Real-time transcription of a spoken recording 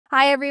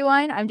Hi,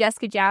 everyone. I'm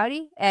Jessica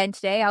Jowdy, and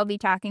today I'll be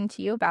talking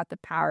to you about the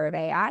power of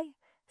AI.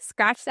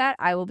 Scratch that.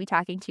 I will be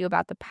talking to you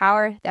about the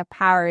power that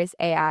powers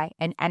AI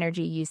and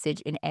energy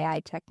usage in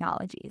AI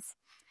technologies.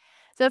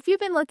 So if you've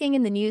been looking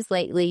in the news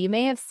lately, you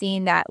may have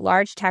seen that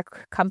large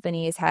tech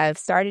companies have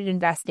started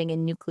investing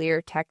in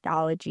nuclear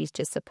technologies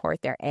to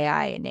support their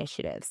AI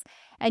initiatives.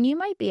 And you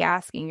might be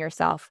asking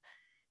yourself,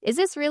 is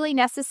this really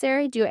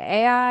necessary? Do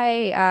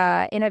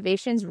AI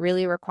innovations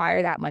really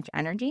require that much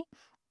energy?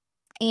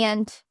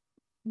 And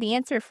the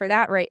answer for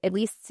that, right, at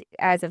least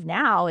as of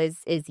now,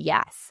 is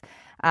yes.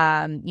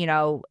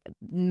 Meta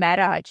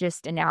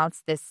just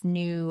announced this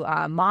new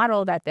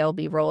model that they'll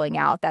be rolling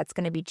out that's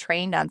going to be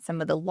trained on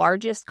some of the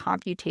largest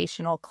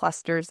computational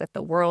clusters that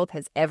the world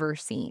has ever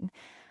seen.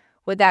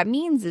 What that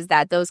means is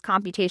that those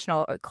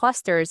computational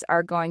clusters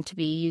are going to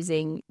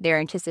be they're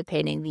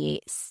anticipating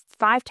the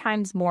 5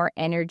 times more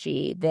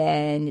energy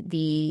than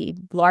the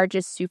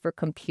largest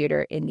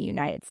supercomputer in the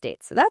United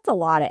States. So that's a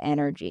lot of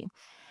energy.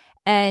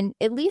 And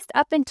at least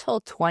up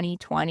until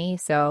 2020,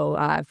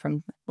 so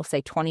from, we'll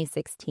say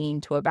 2016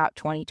 to about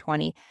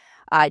 2020,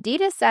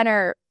 data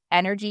center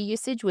energy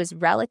usage was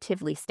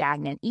relatively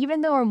stagnant.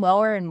 Even though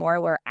more and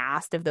more were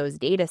asked of those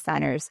data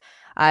centers,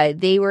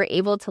 they were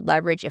able to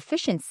leverage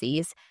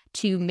efficiencies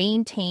to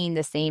maintain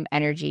the same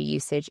energy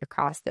usage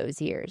across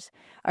those years.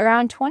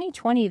 Around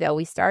 2020, though,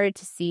 we started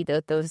to see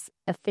that those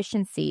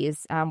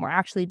efficiencies were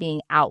actually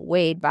being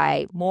outweighed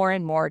by more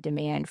and more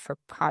demand for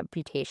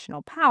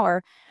computational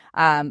power,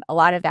 a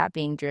lot of that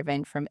being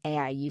driven from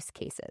AI use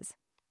cases.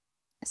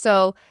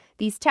 So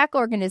these tech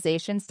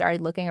organizations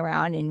started looking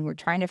around and were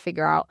trying to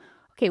figure out,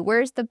 okay,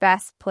 where's the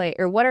best play,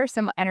 or what are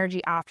some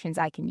energy options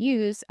I can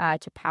use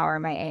to power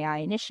my AI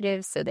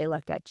initiatives? So they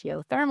looked at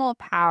geothermal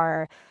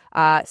power,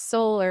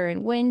 solar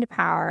and wind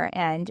power.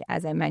 And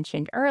as I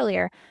mentioned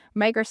earlier,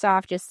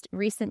 Microsoft just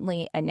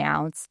recently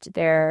announced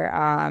their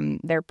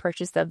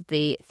purchase of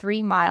the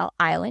 3 Mile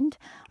Island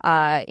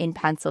in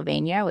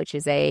Pennsylvania, which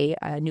is a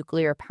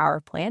nuclear power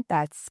plant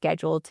that's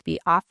scheduled to be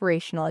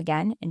operational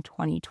again in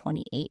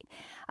 2028.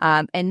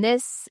 And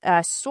this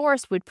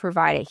source would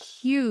provide a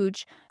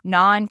huge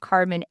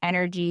non-carbon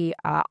energy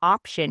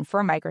option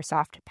for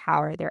Microsoft to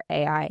power their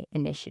AI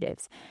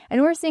initiatives.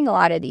 And we're seeing a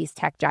lot of these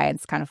tech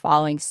giants kind of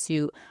following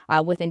suit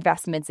with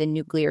investments in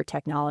nuclear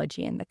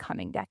technology in the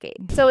coming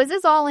decade. So is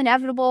this all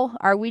inevitable?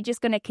 Are we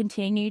just going to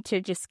continue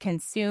to just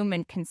consume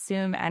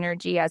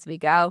energy as we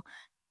go?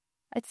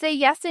 I'd say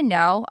yes and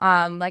no.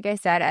 Like I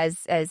said,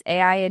 as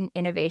AI and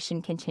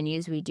innovation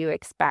continues, we do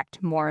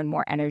expect more and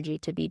more energy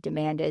to be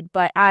demanded.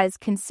 But as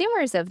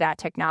consumers of that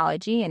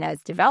technology and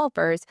as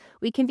developers,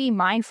 we can be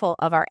mindful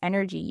of our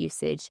energy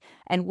usage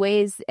and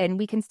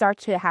we can start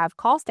to have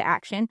calls to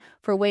action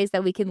for ways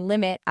that we can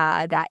limit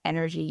that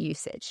energy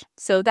usage.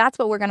 So that's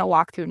what we're going to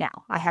walk through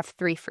now. I have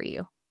 3 for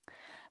you.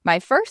 My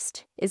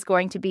first is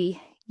going to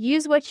be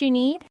use what you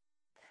need,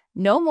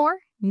 no more,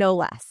 no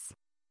less.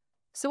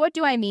 So what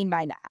do I mean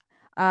by that?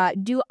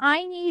 Do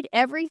I need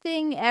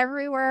everything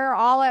everywhere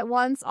all at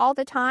once all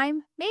the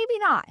time? Maybe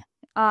not.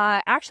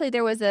 Actually,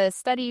 there was a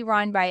study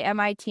run by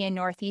MIT and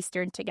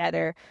Northeastern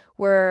together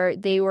where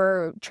they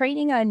were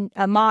training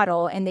a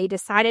model and they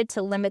decided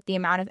to limit the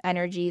amount of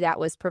energy that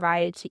was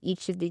provided to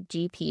each of the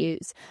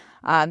GPUs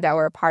that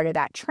were a part of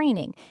that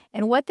training.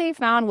 And what they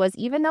found was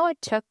even though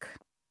it took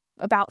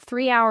about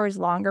 3 hours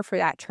longer for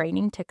that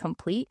training to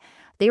complete,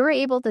 they were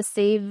able to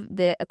save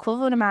the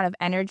equivalent amount of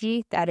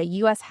energy that a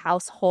U.S.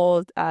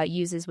 household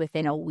uses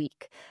within a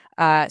week.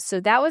 So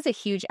that was a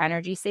huge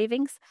energy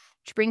savings,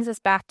 which brings us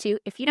back to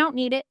if you don't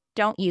need it,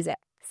 don't use it.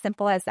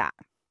 Simple as that.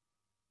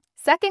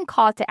 Second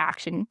call to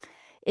action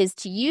is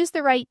to use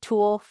the right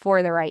tool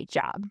for the right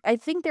job. I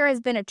think there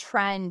has been a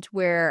trend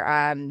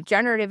where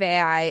generative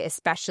AI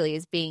especially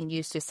is being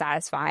used to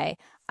satisfy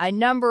a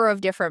number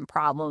of different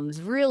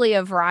problems, really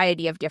a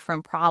variety of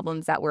different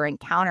problems that we're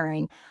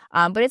encountering,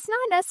 but it's not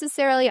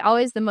necessarily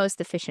always the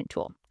most efficient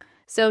tool.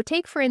 So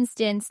take, for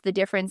instance, the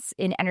difference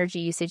in energy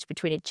usage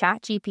between a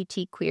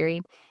ChatGPT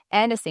query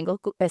and a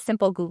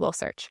simple Google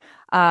search.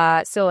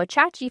 So a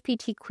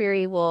ChatGPT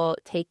query will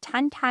take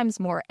 10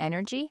 times more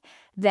energy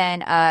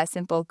than a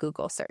simple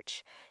Google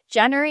search.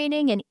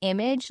 Generating an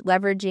image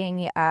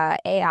leveraging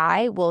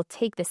AI will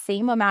take the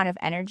same amount of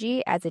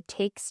energy as it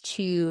takes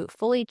to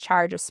fully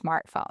charge a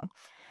smartphone.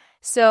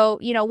 So,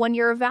 when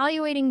you're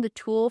evaluating the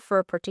tool for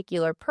a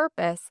particular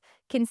purpose,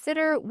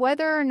 consider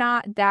whether or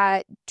not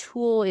that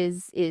tool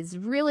is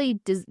really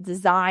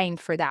designed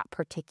for that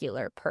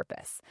particular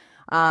purpose.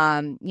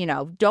 Don't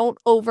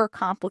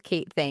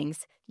overcomplicate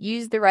things.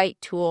 Use the right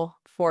tool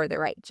for the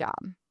right job.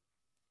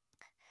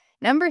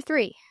 Number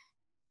 3,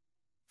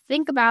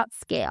 think about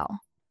scale.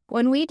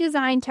 When we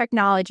design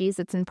technologies,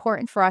 it's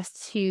important for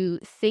us to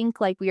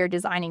think like we are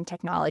designing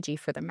technology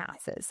for the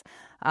masses.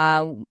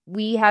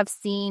 We have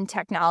seen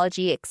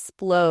technology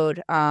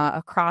explode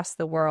across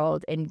the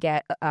world and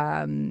get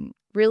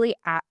really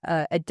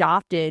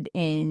adopted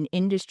in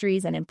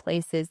industries and in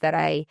places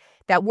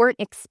that weren't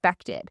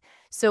expected.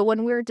 So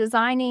when we're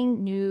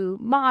designing new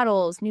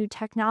models, new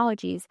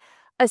technologies,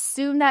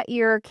 assume that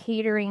you're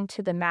catering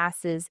to the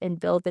masses and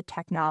build the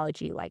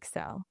technology like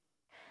so.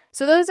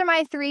 So those are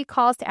my 3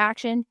 calls to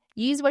action.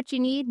 Use what you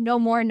need, no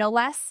more, no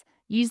less.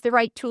 Use the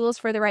right tools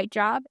for the right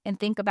job, and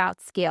think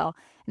about scale.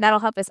 And that'll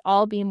help us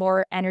all be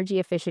more energy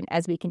efficient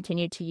as we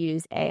continue to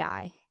use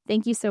AI.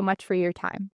 Thank you so much for your time.